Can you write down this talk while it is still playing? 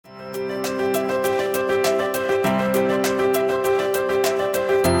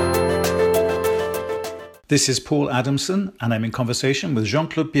This is Paul Adamson, and I'm in conversation with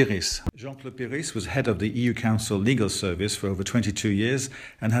Jean-Claude Piris. Jean-Claude Piris was head of the EU Council Legal Service for over 22 years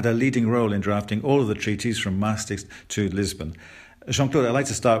and had a leading role in drafting all of the treaties from Maastricht to Lisbon. Jean-Claude, I'd like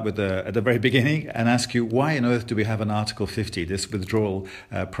to start with at the very beginning and ask you, why on earth do we have an Article 50, this withdrawal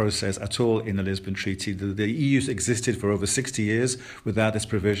process at all in the Lisbon Treaty? The EU's existed for over 60 years without this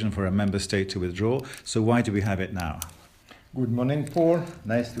provision for a member state to withdraw, so why do we have it now? Good morning, Paul.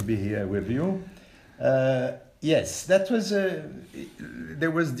 Nice to be here with you. Yes,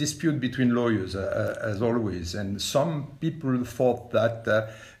 there was dispute between lawyers, as always, and some people thought that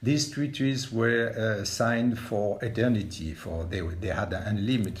these treaties were signed for eternity, they had an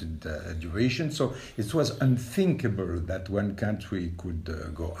unlimited duration, so it was unthinkable that one country could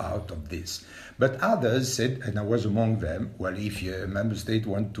go out of this. But others said, and I was among them, well, if a member state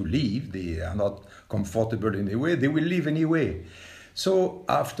want to leave, they are not comfortable in a way, they will leave anyway. So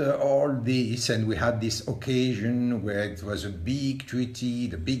after all this, and we had this occasion where it was a big treaty,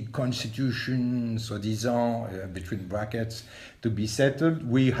 the big constitution, soi-disant, between brackets, to be settled,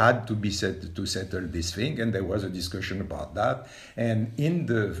 we had to settle this thing, and there was a discussion about that. And in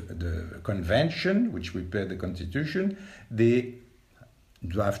the convention, which prepared the constitution, they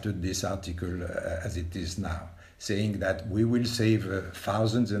drafted this article as it is now, saying that we will save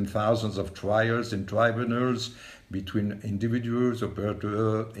thousands and thousands of trials in tribunals between individuals,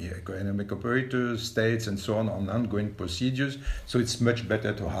 economic operators, states, and so on ongoing procedures. So it's much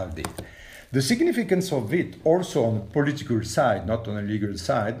better to have it. The significance of it, also on the political side, not on the legal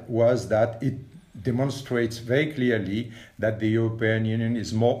side, was that it demonstrates very clearly that the European Union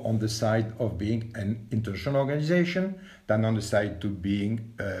is more on the side of being an international organization than on the side to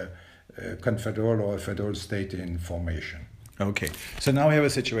being a confederal or a federal state in formation. Okay, so now we have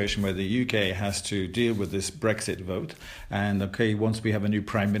a situation where the UK has to deal with this Brexit vote, and once we have a new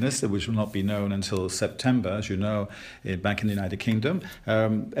Prime Minister, which will not be known until September, as you know, back in the United Kingdom,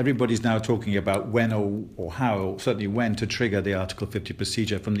 everybody's now talking about when or how, certainly when, to trigger the Article 50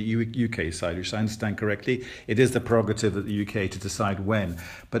 procedure from the UK side, which I understand correctly, it is the prerogative of the UK to decide when.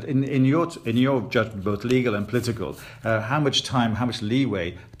 But in your judgment, both legal and political, how much time, how much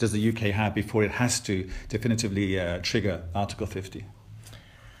leeway does the UK have before it has to definitively trigger Article 50?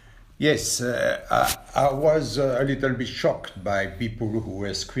 Yes, I was a little bit shocked by people who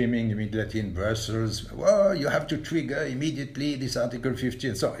were screaming immediately in Brussels, well, you have to trigger immediately this Article 50.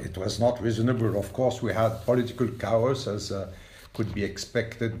 And so it was not reasonable. Of course, we had political chaos, as could be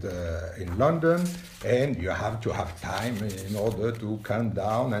expected in London, and you have to have time in order to calm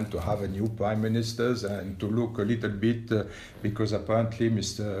down and to have a new Prime Minister and to look a little bit, because apparently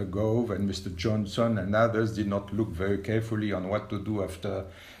Mr. Gove and Mr. Johnson and others did not look very carefully on what to do after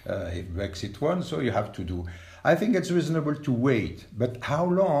Brexit won, so you have to do. I think it's reasonable to wait, but how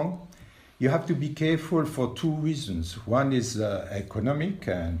long? You have to be careful for two reasons. One is economic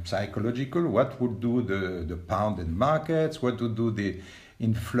and psychological. What would do the pound in markets? What would do the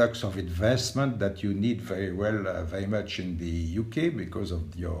influx of investment that you need very much in the UK because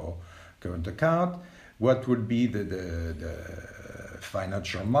of your current account? What would be the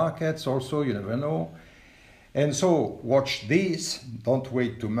financial markets also? You never know. And so watch this, don't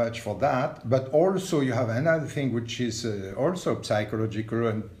wait too much for that, but also you have another thing which is also psychological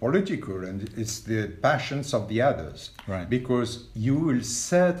and political, and it's the passions of the others. Right. Because you will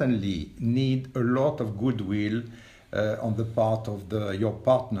certainly need a lot of goodwill on the part of your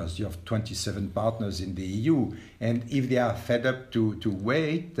partners. You have 27 partners in the EU, and if they are fed up to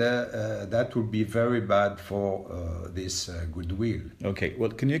wait, that would be very bad for this goodwill. Okay,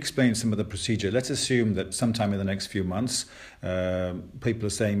 well, can you explain some of the procedure? Let's assume that sometime in the next few months, people are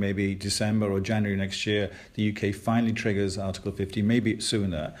saying maybe December or January next year, the UK finally triggers Article 50, maybe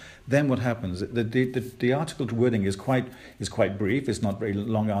sooner. Then what happens? The article wording is quite brief. It's not a very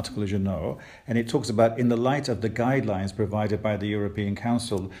long article, as you know, and it talks about, in the light of the guidelines provided by the European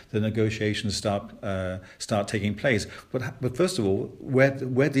Council, the negotiations start taking place. But first of all,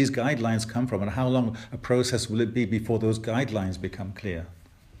 where these guidelines come from, and how long a process will it be before those guidelines become clear?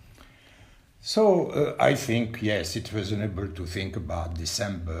 So I think, yes, it's reasonable to think about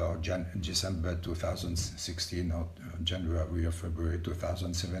December or December 2016 or January or February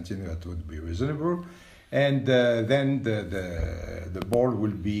 2017. That would be reasonable. And then the ball will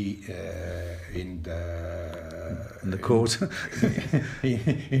be in the court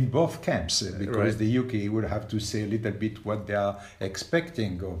in both camps, because right. The UK will have to say a little bit what they are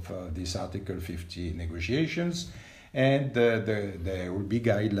expecting of this Article 50 negotiations, and there will be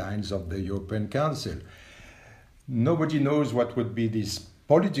guidelines of the European Council. Nobody knows what would be these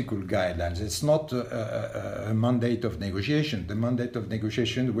political guidelines. It's not a mandate of negotiation. The mandate of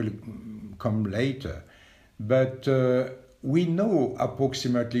negotiation will come later. But we know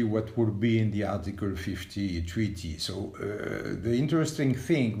approximately what will be in the Article 50 treaty. So the interesting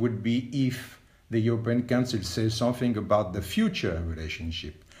thing would be if the European Council says something about the future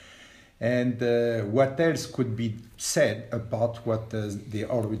relationship. And what else could be said about what they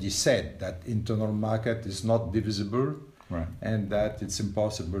already said, that internal market is not divisible, right, and that it's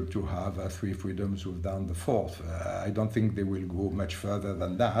impossible to have three freedoms without the fourth. I don't think they will go much further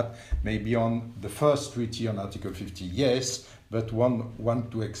than that. Maybe on the first treaty on Article 50, yes, but one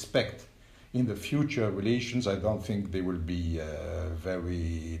to expect in the future relations, I don't think they will be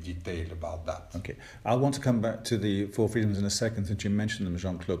very detailed about that. Okay. I want to come back to the four freedoms in a second, since you mentioned them,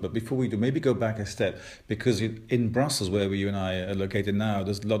 Jean-Claude. But before we do, maybe go back a step, because in Brussels, where you and I are located now,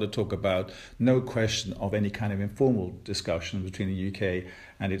 there's a lot of talk about no question of any kind of informal discussion between the UK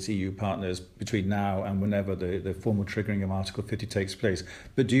and its EU partners between now and whenever the formal triggering of Article 50 takes place.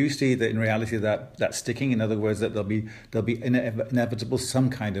 But do you see that in reality that's sticking? In other words, that there'll be inevitable some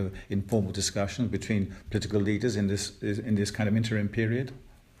kind of informal discussion between political leaders in this kind of interim period?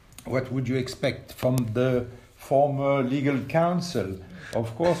 What would you expect from the former legal counsel?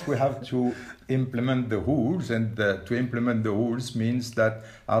 Of course, we have to implement the rules, and to implement the rules means that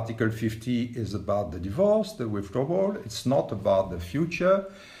Article 50 is about the divorce, the withdrawal. It's not about the future.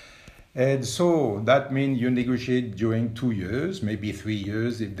 And so that means you negotiate during 2 years, maybe 3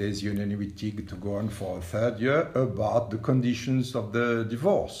 years, if there's unanimity to go on for a third year, about the conditions of the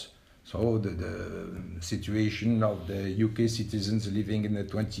divorce. So the situation of the UK citizens living in the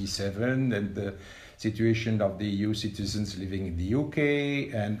 27 and the situation of the EU citizens living in the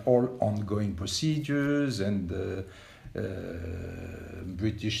UK, and all ongoing procedures, and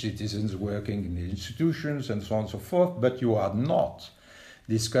British citizens working in the institutions, and so on and so forth. But you are not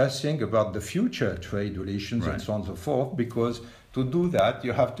discussing about the future trade relations, right, and so on and so forth, because to do that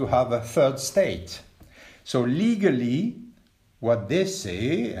you have to have a third state. So legally, what they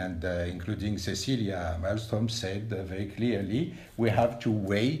say, and including Cecilia Malmström said very clearly, we have to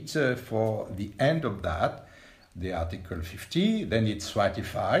wait for the end of that, the Article 50, then it's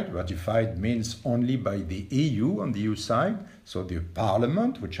ratified. Ratified means only by the EU on the EU side, so the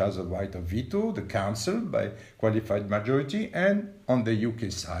Parliament, which has a right of veto, the Council by qualified majority, and on the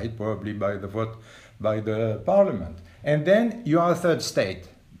UK side, probably by the vote by the Parliament. And then you are a third state.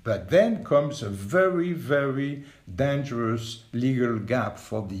 But then comes a very, very dangerous legal gap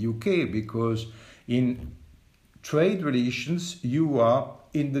for the UK, because in trade relations, you are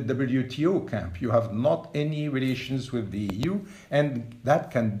in the WTO camp. You have not any relations with the EU, and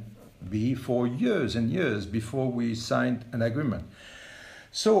that can be for years and years before we signed an agreement.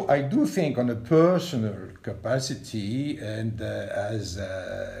 So I do think on a personal capacity, and as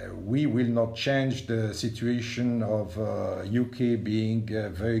we will not change the situation of UK being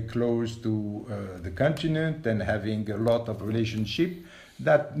very close to the continent and having a lot of relationship,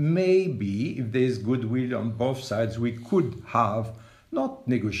 that maybe if there is goodwill on both sides, we could have, not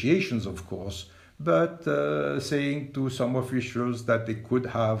negotiations of course, but saying to some officials that they could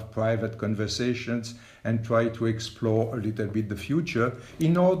have private conversations and try to explore a little bit the future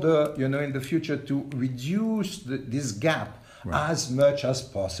in order, in the future to reduce this gap, right, as much as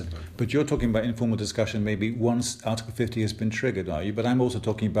possible. But you're talking about informal discussion maybe once Article 50 has been triggered, are you? But I'm also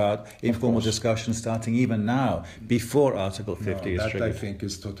talking about informal discussion starting even now, before Article 50 is triggered. That I think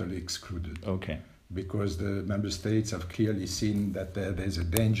is totally excluded. Okay. Because the member states have clearly seen that there's a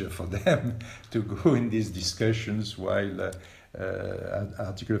danger for them to go in these discussions while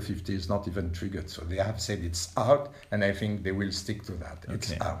Article 50 is not even triggered. So they have said it's out, and I think they will stick to that.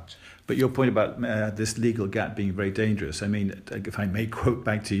 It's out. But your point about this legal gap being very dangerous, I mean, if I may quote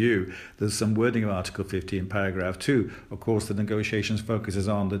back to you, there's some wording of Article 50 in paragraph 2. Of course, the negotiations focuses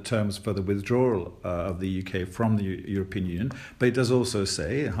on the terms for the withdrawal of the UK from the European Union, but it does also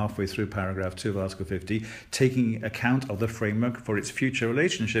say, halfway through paragraph 2 of Article 50, taking account of the framework for its future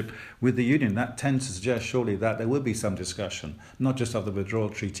relationship with the Union. That tends to suggest surely that there will be some discussion, not just of the withdrawal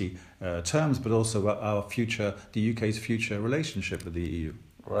treaty terms, but also about our future, the UK's future relationship with the EU.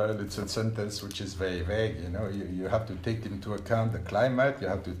 Well, it's a sentence which is very vague. You have to take into account the climate, you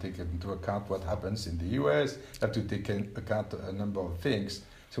have to take into account what happens in the US, you have to take into account a number of things.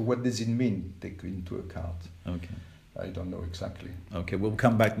 So what does it mean, take into account? Okay. I don't know exactly. Okay, we'll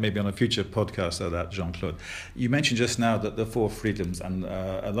come back maybe on a future podcast of that, Jean-Claude. You mentioned just now that the four freedoms, and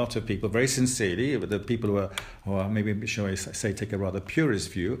a lot of people, very sincerely, the people who are maybe, shall I say, take a rather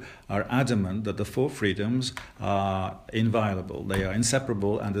purist view, are adamant that the four freedoms are inviolable. They are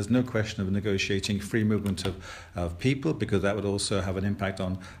inseparable, and there's no question of negotiating free movement of people, because that would also have an impact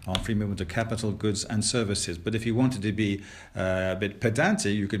on free movement of capital, goods, and services. But if you wanted to be a bit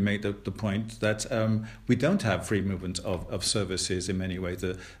pedantic, you could make the point that we don't have free movement of services in many ways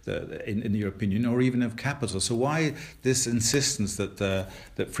in the European Union, or even of capital. So why this insistence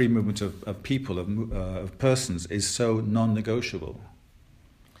that free movement of people, of persons, is so non-negotiable?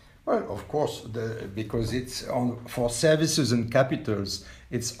 Well, of course, because it's for services and capitals,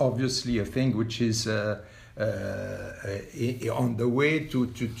 it's obviously a thing which is on the way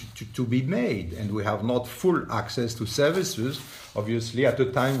to be made, and we have not full access to services. Obviously, at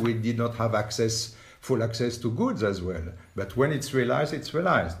the time we did not have full access to goods as well. But when it's realized, it's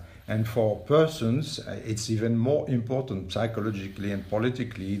realized. And for persons, it's even more important psychologically and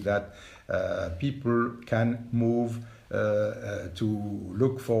politically that people can move to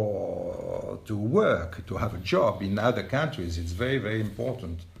look to work, to have a job in other countries. It's very, very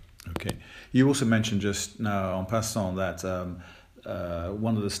important. Okay. You also mentioned just now, en passant, that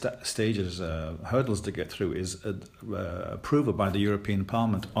one of the stages, hurdles to get through is approval by the European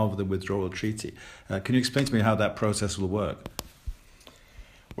Parliament of the withdrawal treaty. Can you explain to me how that process will work?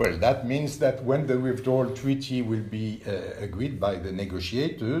 Well, that means that when the withdrawal treaty will be agreed by the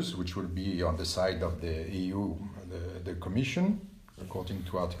negotiators, which will be on the side of the EU, the Commission, according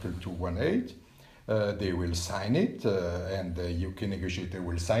to Article 218, they will sign it, and the UK negotiator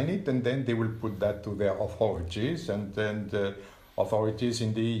will sign it, and then they will put that to their authorities, and then the authorities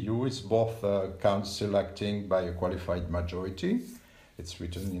in the EU is both council acting by a qualified majority. It's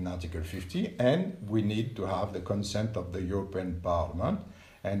written in Article 50, and we need to have the consent of the European Parliament.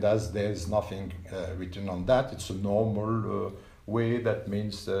 And as there's nothing written on that, it's a normal way. That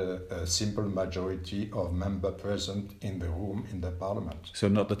means a simple majority of members present in the room in the Parliament. So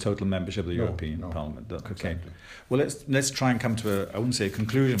not the total membership of the European Parliament. Okay. Exactly. Well, let's try and come to I wouldn't say a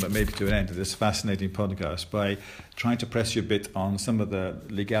conclusion, but maybe to an end of this fascinating podcast by trying to press you a bit on some of the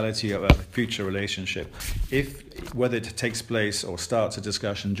legality of a future relationship. Whether it takes place or starts a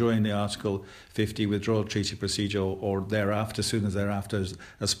discussion during the Article 50 withdrawal treaty procedure, or thereafter, as soon as thereafter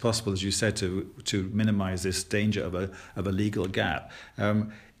as possible, as you said, to minimise this danger of a legal gap.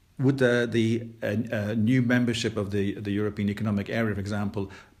 Would the new membership of the European Economic Area, for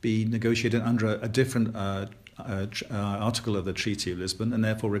example, be negotiated under a different article of the Treaty of Lisbon, and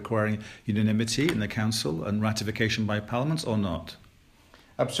therefore requiring unanimity in the Council and ratification by Parliament, or not?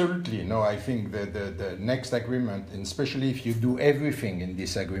 Absolutely. No, I think the next agreement, and especially if you do everything in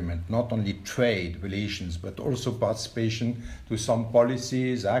this agreement, not only trade relations, but also participation to some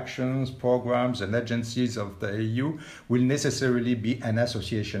policies, actions, programs, and agencies of the EU, will necessarily be an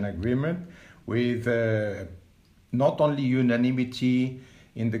association agreement with not only unanimity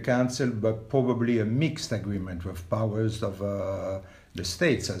in the Council, but probably a mixed agreement with powers of the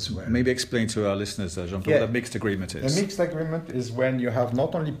states as well. Maybe explain to our listeners, Jean-Claude, what a mixed agreement is. A mixed agreement is when you have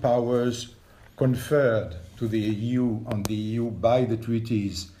not only powers conferred to the EU on the EU by the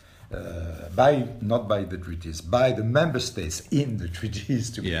treaties, by the member states in the treaties,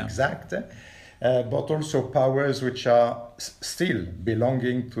 to be exact, but also powers which are still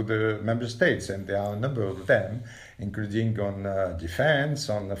belonging to the member states, and there are a number of them, including on defense,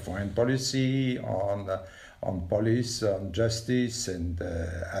 on foreign policy, on police, on justice, and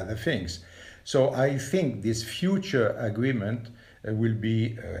other things. So I think this future agreement will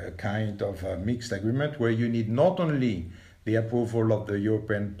be a kind of a mixed agreement where you need not only the approval of the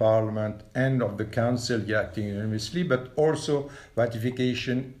European Parliament and of the Council acting unanimously, but also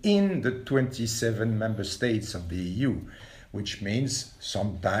ratification in the 27 member states of the EU, which means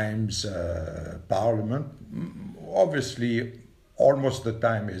sometimes Parliament, obviously almost the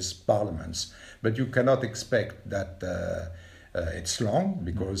time is parliaments, but you cannot expect that it's long,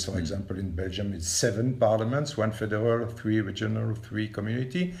 because, for example, in Belgium it's 7 parliaments, 1 federal, 3 regional, 3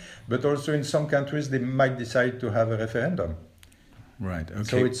 community, but also in some countries they might decide to have a referendum. Right, okay.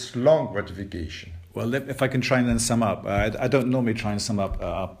 So it's long ratification. Well, if I can try and then sum up, I don't normally try and sum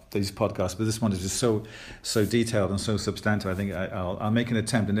up these podcasts, but this one is just so detailed and so substantive. I think I'll make an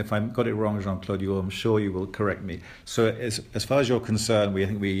attempt, and if I got it wrong, Jean-Claude, I'm sure you will correct me. So as far as you're concerned, I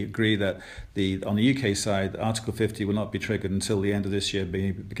think we agree that on the UK side, Article 50 will not be triggered until the end of this year,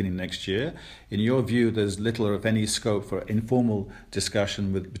 beginning next year. In your view, there's little or if any scope for informal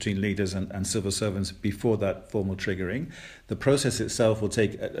discussion between leaders and civil servants before that formal triggering. The process itself will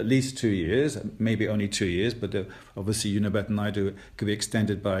take at least 2 years, maybe maybe only 2 years, but obviously you know better than I do, it could be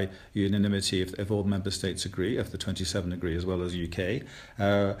extended by unanimity if all member states agree, if the 27 agree as well as UK.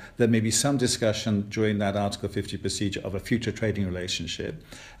 There may be some discussion during that Article 50 procedure of a future trading relationship,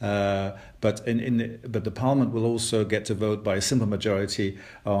 but the Parliament will also get to vote by a simple majority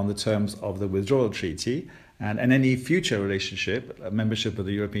on the terms of the withdrawal treaty. And any future relationship, membership of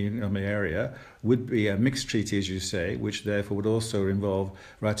the European Economic Area, would be a mixed treaty, as you say, which therefore would also involve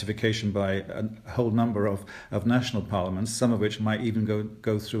ratification by a whole number of national parliaments, some of which might even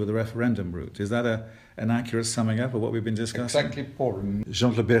go through the referendum route. Is that an accurate summing up of what we've been discussing? Exactly, Paul.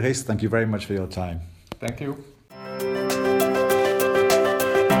 Jean-Claude Berys, thank you very much for your time. Thank you.